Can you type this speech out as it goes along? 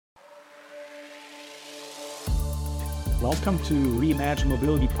Welcome to Reimagine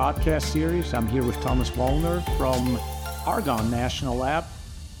Mobility podcast series. I'm here with Thomas Wallner from Argonne National Lab.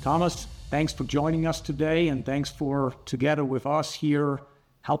 Thomas, thanks for joining us today, and thanks for, together with us here,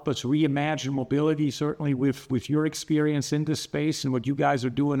 help us reimagine mobility, certainly with your experience in this space and what you guys are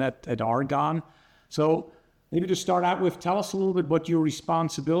doing at Argonne. So maybe to start out with, tell us a little bit what your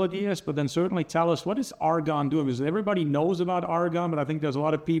responsibility is, but then certainly tell us what is Argonne doing? Because everybody knows about Argonne, but I think there's a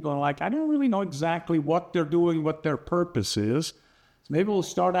lot of people who are like, I don't really know exactly what they're doing, what their purpose is. So maybe we'll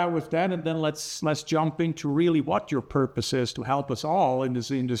start out with that, and then let's jump into really what your purpose is to help us all in this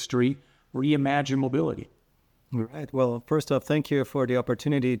industry reimagine mobility. All right. Well, first off, thank you for the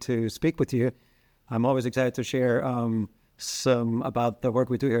opportunity to speak with you. I'm always excited to share some about the work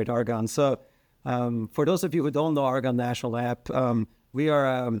we do here at Argonne. So for those of you who don't know Argonne National Lab, we are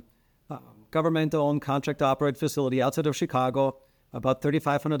a government-owned contract-operated facility outside of Chicago, about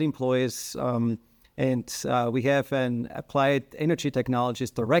 3,500 employees, and we have an applied energy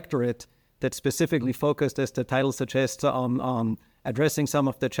technologies directorate that's specifically focused, as the title suggests, on addressing some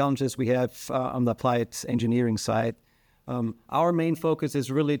of the challenges we have on the applied engineering side. Our main focus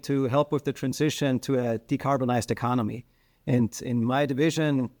is really to help with the transition to a decarbonized economy. And in my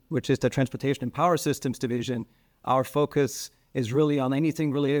division, which is the Transportation and Power Systems division, our focus is really on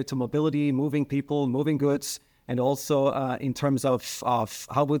anything related to mobility, moving people, moving goods, and also in terms of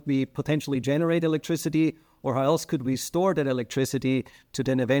how would we potentially generate electricity, or how else could we store that electricity to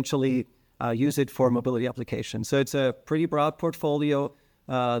then eventually use it for mobility applications. So it's a pretty broad portfolio.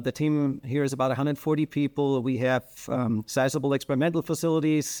 The team here is about 140 people. We have sizable experimental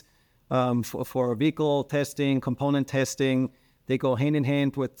facilities for vehicle testing, component testing. They go hand in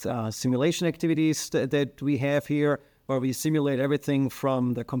hand with simulation activities that we have here, where we simulate everything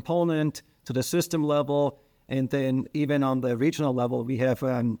from the component to the system level. And then even on the regional level, we have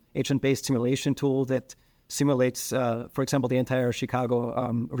an agent-based simulation tool that simulates, for example, the entire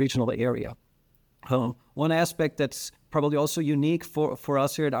Chicago regional area. One aspect that's probably also unique for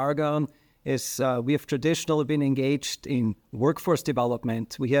us here at Argonne is we have traditionally been engaged in workforce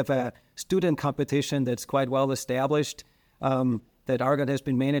development. We have a student competition that's quite well established that Argonne has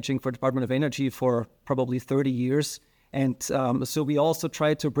been managing for the Department of Energy for probably 30 years. And so we also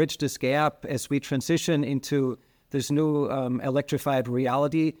try to bridge this gap as we transition into this new electrified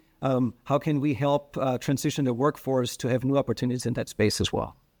reality. How can we help transition the workforce to have new opportunities in that space as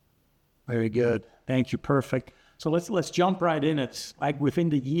well? Very good. Thank you. Perfect. So let's jump right in. It's like within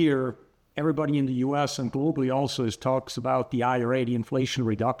the year, everybody in the U.S. and globally also talks about the IRA, the Inflation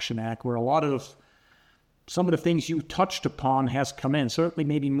Reduction Act, where a lot of some of the things you touched upon has come in, certainly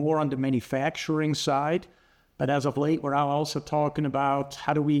maybe more on the manufacturing side. But as of late, we're also talking about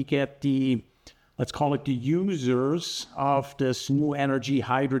how do we get let's call it the users of this new energy,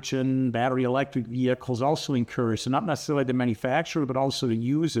 hydrogen, battery electric vehicles also encouraged. So not necessarily the manufacturer, but also the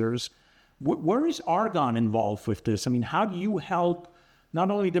users. Where is Argonne involved with this? I mean, how do you help not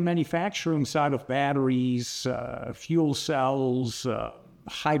only the manufacturing side of batteries, fuel cells,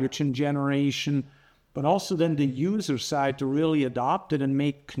 hydrogen generation, but also then the user side to really adopt it and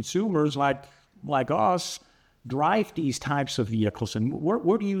make consumers like us drive these types of vehicles? And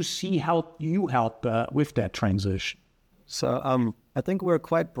where do you see help with that transition? So I think we're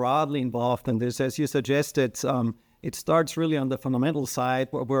quite broadly involved in this. As you suggested, it starts really on the fundamental side,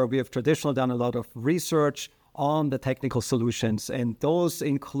 where we have traditionally done a lot of research on the technical solutions. And those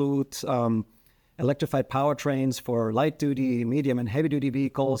include electrified powertrains for light-duty, medium, and heavy-duty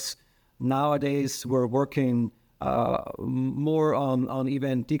vehicles. Nowadays, we're working more on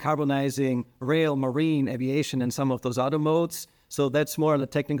even decarbonizing rail, marine, aviation, and some of those other modes. So that's more on the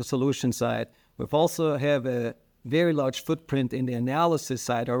technical solution side. We've also have a very large footprint in the analysis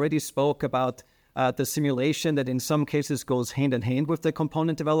side. I already spoke about the simulation that in some cases goes hand in hand with the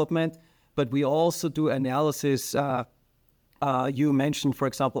component development, but we also do analysis. You mentioned, for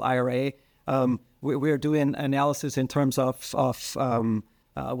example, IRA. We're doing analysis in terms of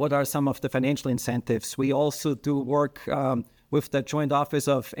what are some of the financial incentives. We also do work with the Joint Office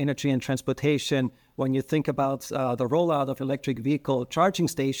of Energy and Transportation when you think about the rollout of electric vehicle charging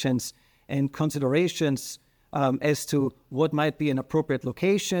stations and considerations as to what might be an appropriate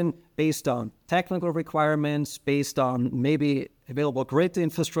location based on technical requirements, based on maybe available grid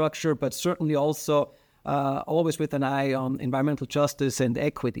infrastructure, but certainly also always with an eye on environmental justice and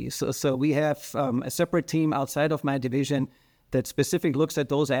equity. So we have a separate team outside of my division that specifically looks at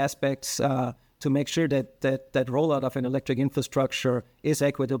those aspects to make sure that rollout of an electric infrastructure is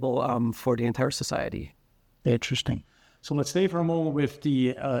equitable for the entire society. Interesting. So let's stay for a moment with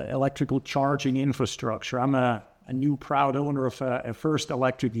the electrical charging infrastructure. I'm a new proud owner of a first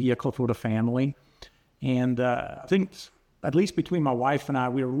electric vehicle for the family. And I think, at least between my wife and I,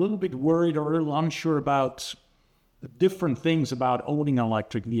 we were a little bit worried or a little unsure about the different things about owning an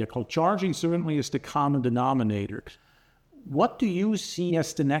electric vehicle. Charging certainly is the common denominator. What do you see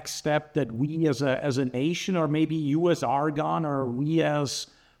as the next step that we as a nation, or maybe you as Argonne, or we as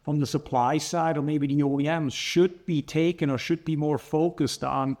from the supply side, or maybe the OEMs, should be taken or should be more focused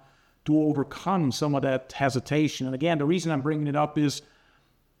on to overcome some of that hesitation? And again, the reason I'm bringing it up is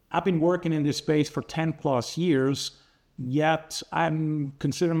I've been working in this space for 10 plus years, yet I'm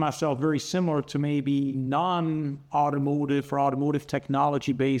considering myself very similar to maybe non-automotive or automotive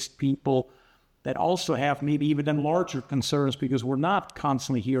technology-based people that also have maybe even larger concerns because we're not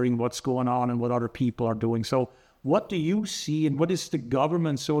constantly hearing what's going on and what other people are doing. So what do you see, and what is the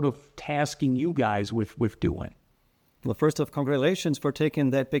government sort of tasking you guys with doing? Well, first off, congratulations for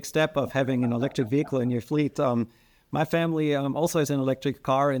taking that big step of having an electric vehicle in your fleet. My family also has an electric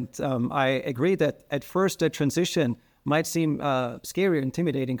car, and I agree that at first that transition might seem scary or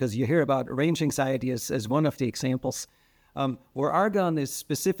intimidating because you hear about range anxiety as one of the examples. Where Argonne is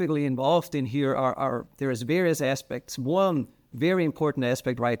specifically involved in here there is various aspects. One very important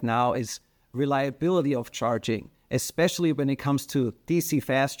aspect right now is reliability of charging, especially when it comes to DC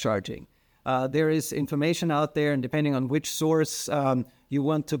fast charging. There is information out there, and depending on which source you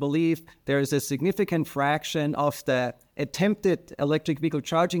want to believe, there is a significant fraction of the attempted electric vehicle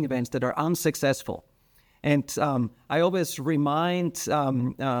charging events that are unsuccessful. And I always remind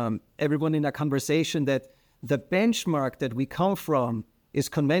everyone in a conversation that the benchmark that we come from is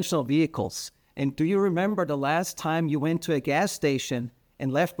conventional vehicles. And do you remember the last time you went to a gas station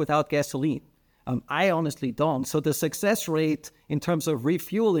and left without gasoline? I honestly don't. So the success rate in terms of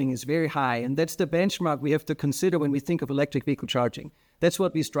refueling is very high. And that's the benchmark we have to consider when we think of electric vehicle charging. That's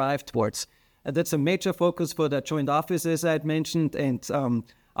what we strive towards. That's a major focus for the joint offices I had mentioned. And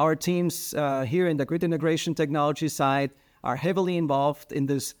our teams here in the grid integration technology side are heavily involved in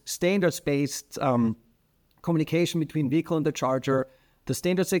this standards-based communication between vehicle and the charger. The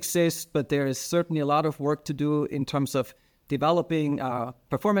standards exist, but there is certainly a lot of work to do in terms of developing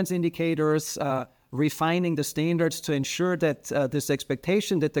performance indicators, refining the standards to ensure that this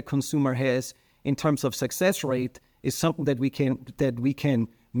expectation that the consumer has in terms of success rate is something that we can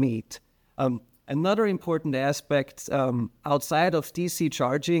meet. Another important aspect outside of DC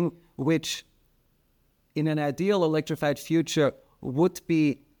charging, which in an ideal electrified future would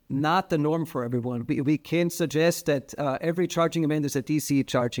be not the norm for everyone. We can suggest that every charging event is a DC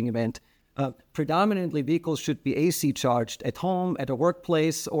charging event. Predominantly, vehicles should be AC charged at home, at a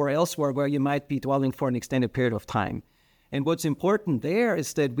workplace, or elsewhere where you might be dwelling for an extended period of time. And what's important there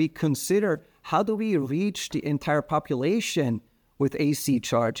is that we consider how do we reach the entire population with AC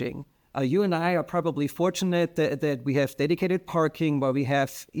charging. You and I are probably fortunate that we have dedicated parking where we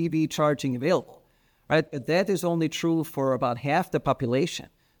have EV charging available, right? But that is only true for about half the population.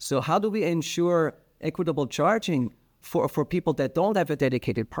 So how do we ensure equitable charging for people that don't have a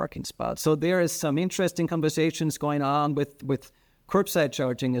dedicated parking spot? So there is some interesting conversations going on with curbside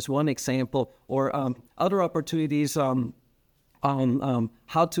charging as one example, or other opportunities on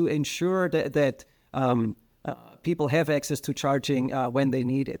how to ensure that people have access to charging when they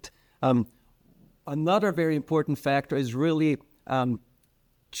need it. Another very important factor is really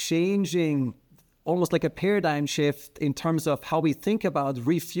changing almost like a paradigm shift in terms of how we think about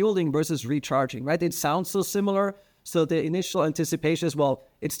refueling versus recharging, right? It sounds so similar. So the initial anticipation is, well,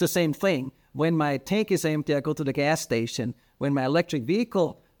 it's the same thing. When my tank is empty, I go to the gas station. When my electric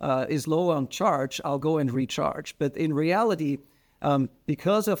vehicle is low on charge, I'll go and recharge. But in reality,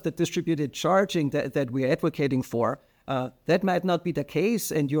 because of the distributed charging that we're advocating for, that might not be the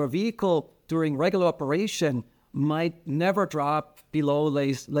case, and your vehicle during regular operation might never drop below,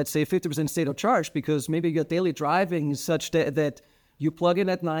 let's say, 50% state of charge, because maybe your daily driving is such that you plug in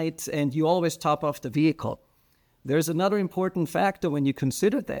at night and you always top off the vehicle. There's another important factor when you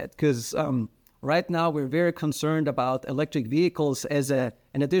consider that, because right now we're very concerned about electric vehicles as an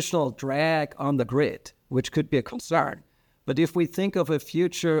additional drag on the grid, which could be a concern. But if we think of a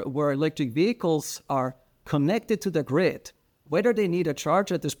future where electric vehicles are connected to the grid, whether they need a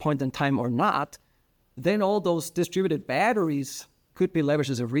charge at this point in time or not, then all those distributed batteries could be leveraged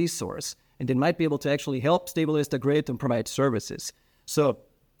as a resource, and they might be able to actually help stabilize the grid and provide services. So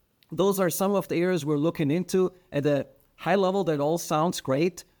those are some of the areas we're looking into. At a high level, that all sounds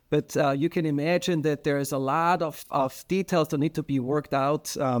great, but you can imagine that there is a lot of details that need to be worked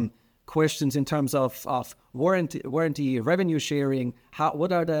out, questions in terms of warranty, revenue sharing,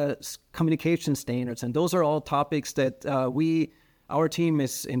 what are the communication standards, and those are all topics that our team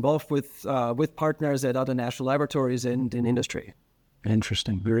is involved with partners at other national laboratories and in industry.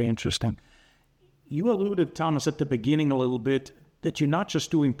 Interesting, very interesting. You alluded, Thomas, at the beginning a little bit that you're not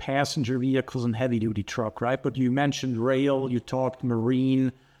just doing passenger vehicles and heavy-duty truck, right? But you mentioned rail, you talked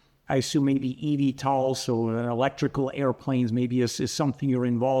marine. I assume maybe eVTOL, so electrical airplanes maybe is something you're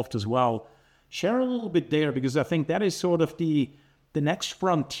involved as well. Share a little bit there, because I think that is sort of the next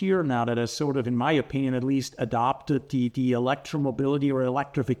frontier now that has sort of, in my opinion at least, adopted the electromobility or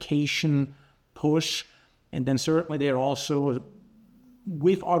electrification push. And then certainly they're also,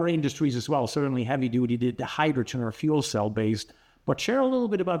 with other industries as well, certainly heavy duty, the hydrogen or fuel cell based. But share a little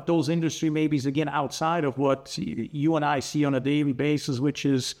bit about those industry maybes, again, outside of what you and I see on a daily basis, which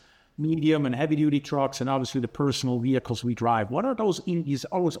is medium and heavy duty trucks and obviously the personal vehicles we drive. What are those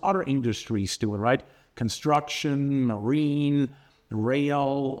other industries doing, right? Construction, marine,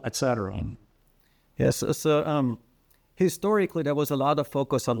 rail, etc. Yes, so historically, there was a lot of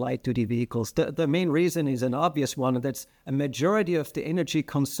focus on light-duty vehicles. The main reason is an obvious one, that's a majority of the energy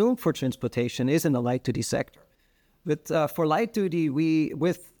consumed for transportation is in the light-duty sector. But for light-duty,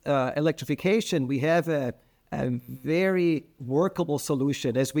 with electrification, we have a very workable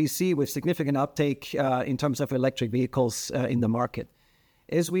solution, as we see with significant uptake in terms of electric vehicles in the market.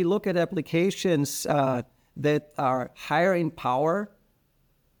 As we look at applications that are higher in power,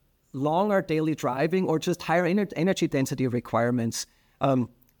 longer daily driving, or just higher energy density requirements,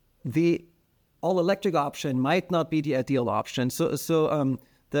 the all-electric option might not be the ideal option. So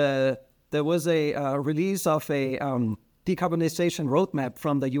there was a release of a decarbonization roadmap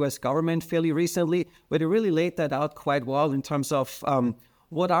from the U.S. government fairly recently, where they really laid that out quite well in terms of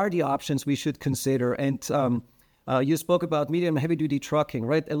what are the options we should consider. And you spoke about medium and heavy-duty trucking,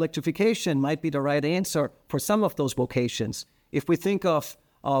 right? Electrification might be the right answer for some of those vocations. If we think of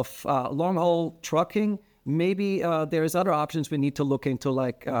long-haul trucking, maybe there's other options we need to look into,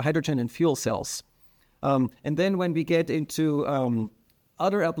 like hydrogen and fuel cells. And then when we get into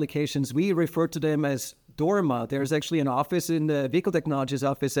other applications, we refer to them as DORMA. There's actually an office in the Vehicle Technologies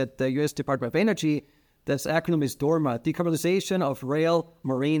office at the U.S. Department of Energy. This acronym is DORMA, Decarbonization of Rail,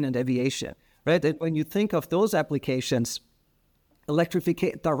 Marine, and Aviation. Right? And when you think of those applications,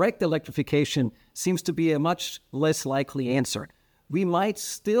 direct electrification seems to be a much less likely answer. We might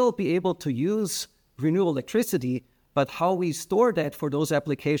still be able to use renewable electricity, but how we store that for those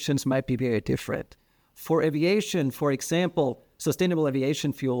applications might be very different. For aviation, for example, sustainable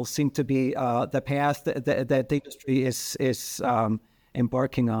aviation fuels seem to be the path that the industry is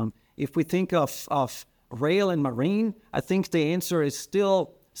embarking on. If we think of rail and marine, I think the answer is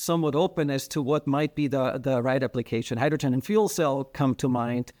still somewhat open as to what might be the right application. Hydrogen and fuel cell come to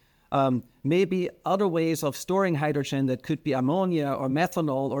mind. Maybe other ways of storing hydrogen that could be ammonia or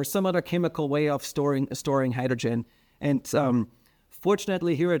methanol or some other chemical way of storing hydrogen. And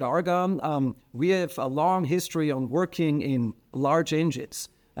fortunately, here at Argonne, we have a long history on working in large engines.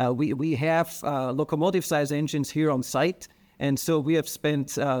 We have locomotive-sized engines here on site, and so we have spent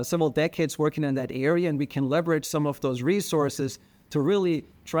several decades working in that area, and we can leverage some of those resources to really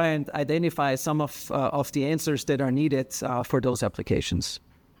try and identify some of the answers that are needed for those applications.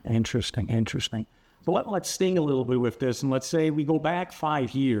 Interesting. So let's sting a little bit with this, and let's say we go back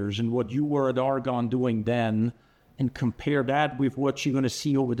 5 years and what you were at Argonne doing then, and compare that with what you're going to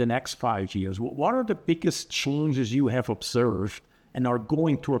see over the next 5 years. What are the biggest changes you have observed and are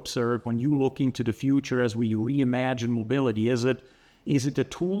going to observe when you look into the future as we reimagine mobility? Is it the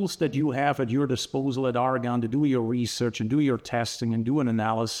tools that you have at your disposal at Argonne to do your research and do your testing and do an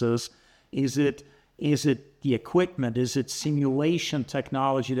analysis? Is it the equipment? Is it simulation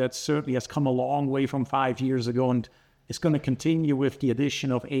technology that certainly has come a long way from 5 years ago and is going to continue with the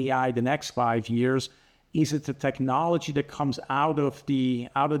addition of AI the next 5 years? Is it the technology that comes out of the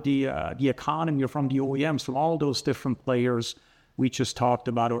economy or from the OEMs, from all those different players we just talked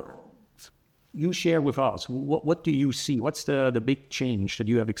about? Or you share with us, what do you see? What's the big change that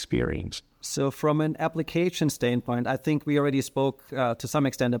you have experienced? So from an application standpoint, I think we already spoke to some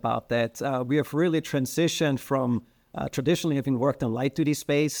extent about that. We have really transitioned from traditionally having worked in light-duty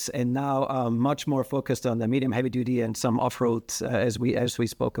space and now much more focused on the medium, heavy-duty and some off-road as we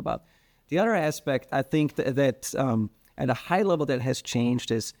spoke about. The other aspect, I think that at a high level that has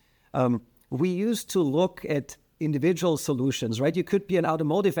changed is we used to look at individual solutions, right? You could be an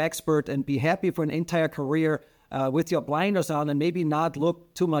automotive expert and be happy for an entire career with your blinders on and maybe not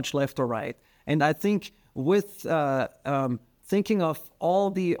look too much left or right. And I think with thinking of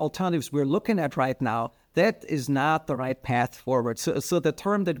all the alternatives we're looking at right now, that is not the right path forward. So the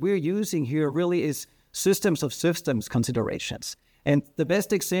term that we're using here really is systems of systems considerations. And the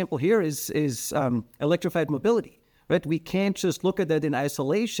best example here is electrified mobility, right? We can't just look at that in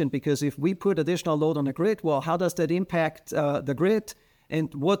isolation, because if we put additional load on the grid, well, how does that impact the grid?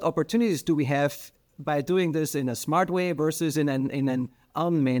 And what opportunities do we have by doing this in a smart way versus in an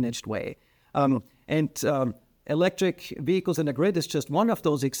unmanaged way. Electric vehicles in the grid is just one of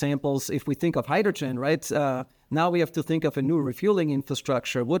those examples. If we think of hydrogen, right? Now we have to think of a new refueling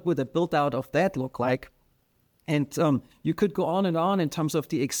infrastructure. What would a build out of that look like? And you could go on and on in terms of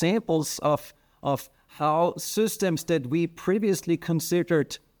the examples of how systems that we previously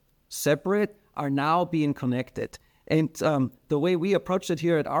considered separate are now being connected. And the way we approach it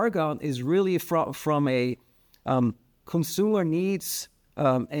here at Argonne is really from a consumer needs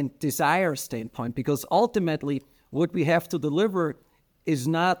and desire standpoint, because ultimately what we have to deliver is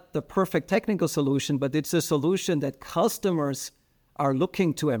not the perfect technical solution, but it's a solution that customers are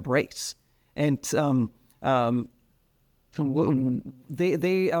looking to embrace. And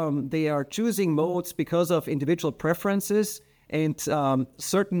they are choosing modes because of individual preferences and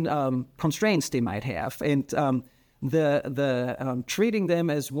certain constraints they might have. And the treating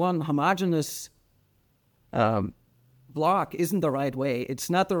them as one homogeneous block isn't the right way. It's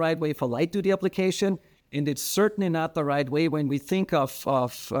not the right way for light-duty application, and it's certainly not the right way when we think of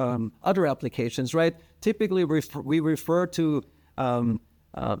other applications, right? Typically, we refer to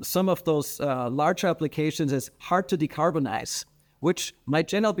some of those larger applications as hard to decarbonize, which might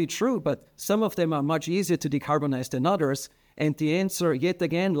generally be true, but some of them are much easier to decarbonize than others. And the answer, yet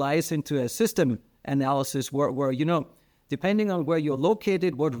again, lies into a system analysis where depending on where you're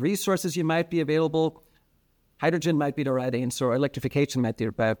located, what resources you might be available, hydrogen might be the right answer, or electrification might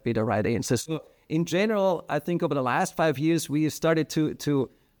be the right answer. So in general, I think over the last 5 years, we started to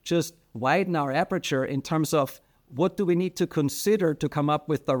just widen our aperture in terms of what do we need to consider to come up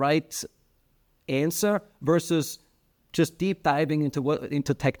with the right answer versus just deep diving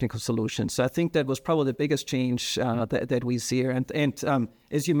into technical solutions. So I think that was probably the biggest change that we see here. And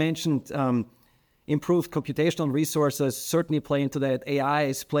as you mentioned, improved computational resources certainly play into that. AI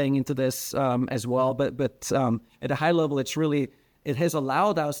is playing into this as well. But at a high level, it has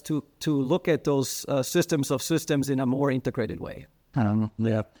allowed us to look at those systems of systems in a more integrated way.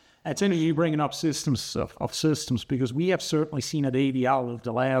 Yeah. It's interesting you bringing up systems of systems, because we have certainly seen at AVL over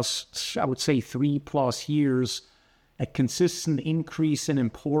the last, I would say, 3+ years, a consistent increase in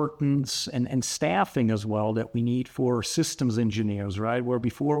importance and staffing as well that we need for systems engineers, right? Where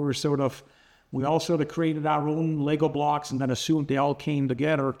before we all sort of created our own Lego blocks and then assumed they all came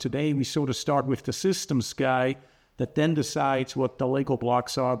together. Today, we sort of start with the systems guy that then decides what the Lego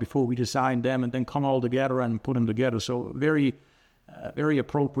blocks are before we design them, and then come all together and put them together. So very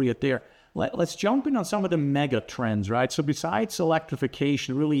appropriate there. Let's jump in on some of the mega trends, right? So besides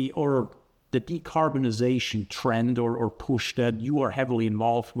electrification, really, or the decarbonization trend or push that you are heavily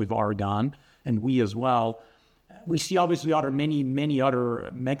involved with, Argonne, and we as well, we see obviously many other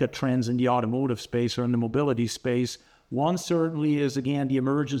mega trends in the automotive space or in the mobility space. One certainly is, again, the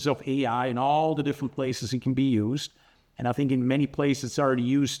emergence of AI in all the different places it can be used. And I think in many places it's already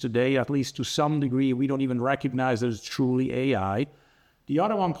used today, at least to some degree. We don't even recognize that it's truly AI. The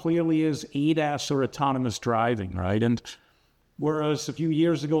other one clearly is ADAS, or autonomous driving, right? And whereas a few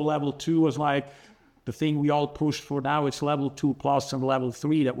years ago, level 2 was like the thing we all pushed for, now it's level 2+ and level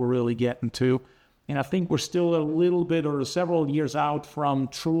 3 that we're really getting to. And I think we're still a little bit or several years out from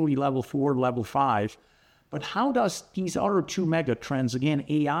truly level 4, level 5. But how does these other two mega trends, again,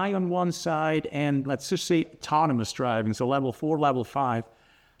 AI on one side and let's just say autonomous driving, so level 4, level 5,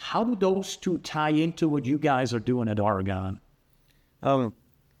 how do those two tie into what you guys are doing at Argonne?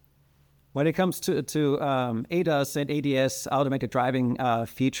 When it comes to ADAS and ADS, automated driving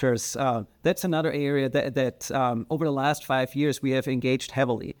features, that's another area that over the last 5 years we have engaged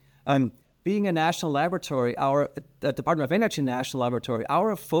heavily. Being a national laboratory, the Department of Energy National Laboratory,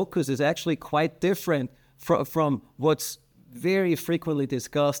 our focus is actually quite different from what's very frequently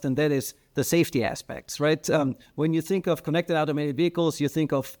discussed, and that is the safety aspects, right? When you think of connected automated vehicles, you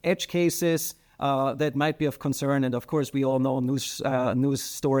think of edge cases that might be of concern, and of course we all know news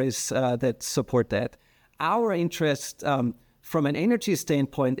stories that support that. Our interest from an energy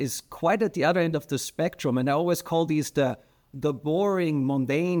standpoint is quite at the other end of the spectrum, and I always call these the boring,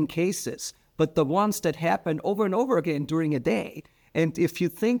 mundane cases, but the ones that happen over and over again during a day. And if you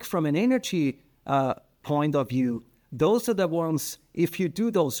think from an energy point of view, those are the ones, if you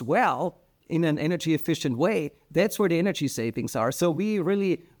do those well in an energy efficient way, that's where the energy savings are. So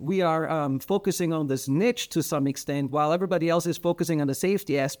we are focusing on this niche to some extent, while everybody else is focusing on the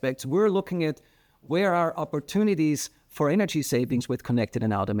safety aspects. We're looking at where are opportunities for energy savings with connected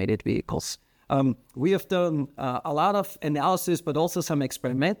and automated vehicles. We have done a lot of analysis, but also some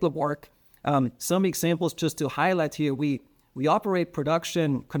experimental work. Some examples just to highlight here. We operate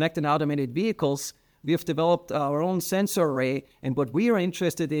production connected and automated vehicles. We have developed our own sensor array, and what we are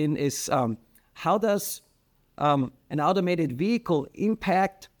interested in is how does an automated vehicle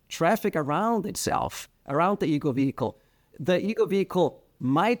impact traffic around itself, around the eco-vehicle? The eco-vehicle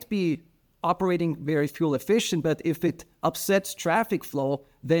might be operating very fuel efficient, but if it upsets traffic flow,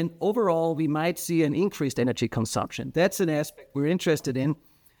 then overall we might see an increased energy consumption. That's an aspect we're interested in.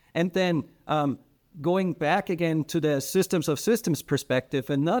 And then going back again to the systems of systems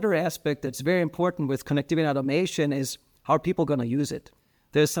perspective, another aspect that's very important with connectivity and automation is how are people going to use it?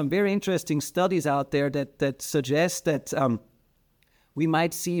 There's some very interesting studies out there that suggest that we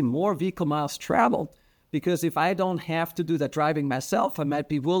might see more vehicle miles traveled, because if I don't have to do the driving myself, I might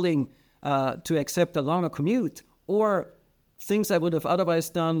be willing to accept a longer commute, or things I would have otherwise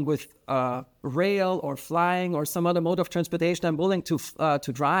done with rail or flying or some other mode of transportation, I'm willing to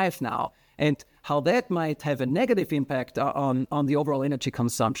drive now. And how that might have a negative impact on the overall energy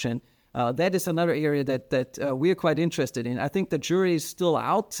consumption. That is another area that we're quite interested in. I think the jury is still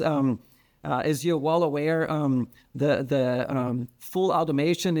out. As you're well aware, the full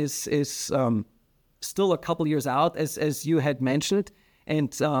automation is still a couple years out, as you had mentioned.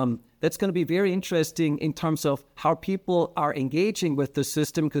 And that's going to be very interesting in terms of how people are engaging with the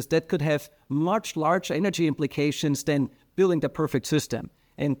system, because that could have much larger energy implications than building the perfect system.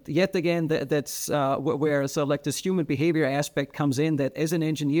 And yet again, that's where so like this human behavior aspect comes in, that as an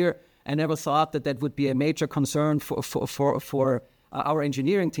engineer, I never thought that would be a major concern for our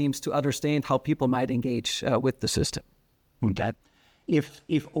engineering teams to understand how people might engage with the system. Okay. If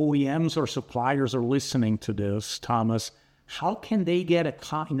OEMs or suppliers are listening to this, Thomas, how can they get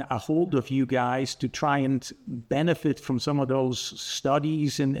a hold of you guys to try and benefit from some of those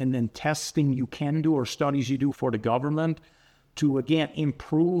studies and testing you can do, or studies you do for the government, to, again,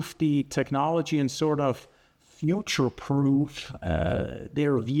 improve the technology and sort of future-proof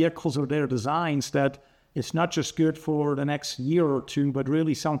their vehicles or their designs, that it's not just good for the next year or two, but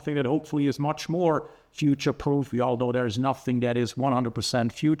really something that hopefully is much more future-proof. We all know there's nothing that is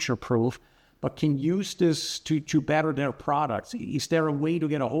 100% future-proof, but can use this to better their products. Is there a way to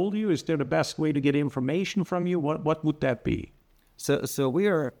get a hold of you? Is there the best way to get information from you? What would that be? So we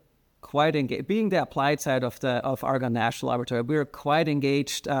are quite engaged. Being the applied side of Argonne National Laboratory, we're quite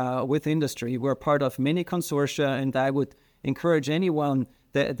engaged with industry. We're part of many consortia, and I would encourage anyone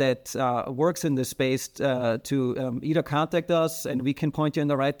that works in this space to either contact us, and we can point you in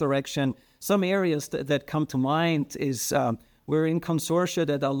the right direction. Some areas that come to mind is we're in consortia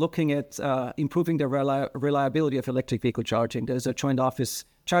that are looking at improving the reliability of electric vehicle charging. There's a Joint Office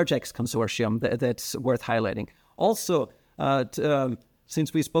ChargeX consortium that's worth highlighting. Also,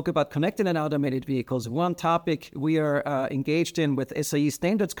 since we spoke about connected and automated vehicles, one topic we are engaged in with SAE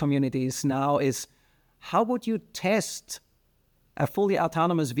standards communities now is how would you test a fully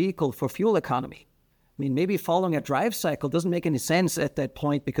autonomous vehicle for fuel economy? I mean, maybe following a drive cycle doesn't make any sense at that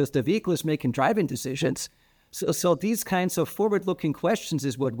point because the vehicle is making driving decisions. So these kinds of forward-looking questions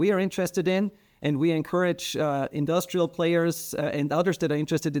is what we are interested in, and we encourage industrial players and others that are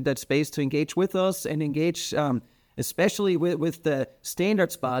interested in that space to engage with us and engage especially with the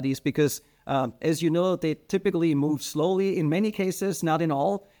standards bodies, because as you know, they typically move slowly in many cases, not in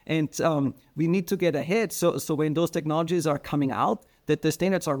all, and we need to get ahead so when those technologies are coming out, that the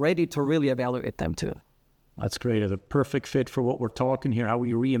standards are ready to really evaluate them too. That's great. It's a perfect fit for what we're talking here, how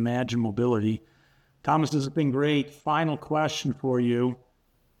we reimagine mobility. Thomas, this has been great. Final question for you.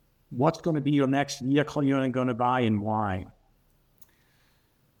 What's going to be your next vehicle you're going to buy, and why?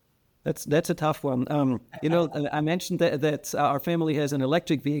 That's a tough one. I mentioned that our family has an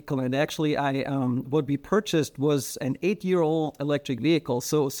electric vehicle, and actually, what we purchased was an 8-year-old electric vehicle.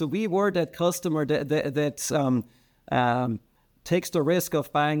 So we were that customer that takes the risk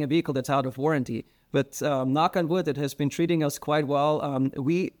of buying a vehicle that's out of warranty. But knock on wood, it has been treating us quite well.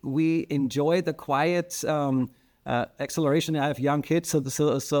 We enjoy the quiet acceleration. I have young kids,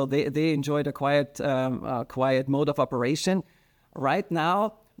 so they enjoy the quiet mode of operation. Right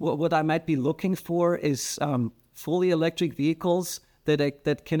now, what I might be looking for is fully electric vehicles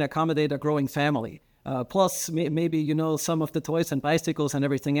that can accommodate a growing family. Plus, maybe, some of the toys and bicycles and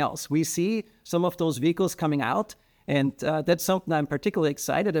everything else. We see some of those vehicles coming out, and that's something I'm particularly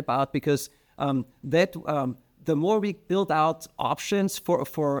excited about, because the more we build out options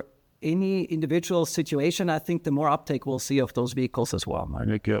for any individual situation, I think the more uptake we'll see of those vehicles as well.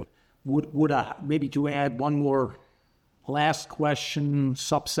 Very good. Would maybe to add one more last question,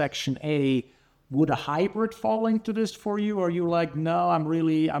 subsection A, would a hybrid fall into this for you? Or are you like, no,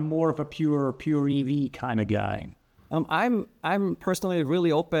 I'm more of a pure EV kind of guy? I'm personally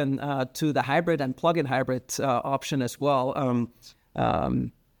really open to the hybrid and plug-in hybrid option as well.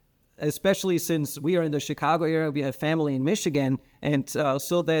 especially since we are in the Chicago area, we have family in Michigan, and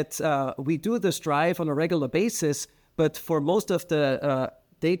so that we do this drive on a regular basis. But for most of the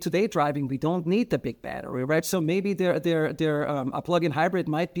day-to-day driving, we don't need the big battery, right? So maybe a plug-in hybrid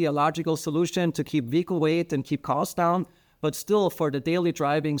might be a logical solution to keep vehicle weight and keep costs down, but still for the daily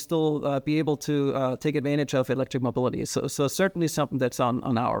driving, still be able to take advantage of electric mobility. So certainly something that's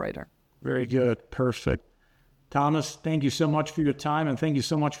on our radar. Very good. Perfect. Thomas, thank you so much for your time, and thank you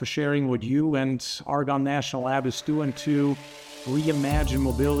so much for sharing what you and Argonne National Lab is doing to reimagine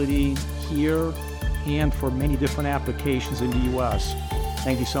mobility here and for many different applications in the U.S.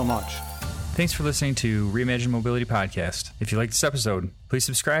 Thank you so much. Thanks for listening to Reimagine Mobility Podcast. If you like this episode, please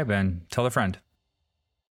subscribe and tell a friend.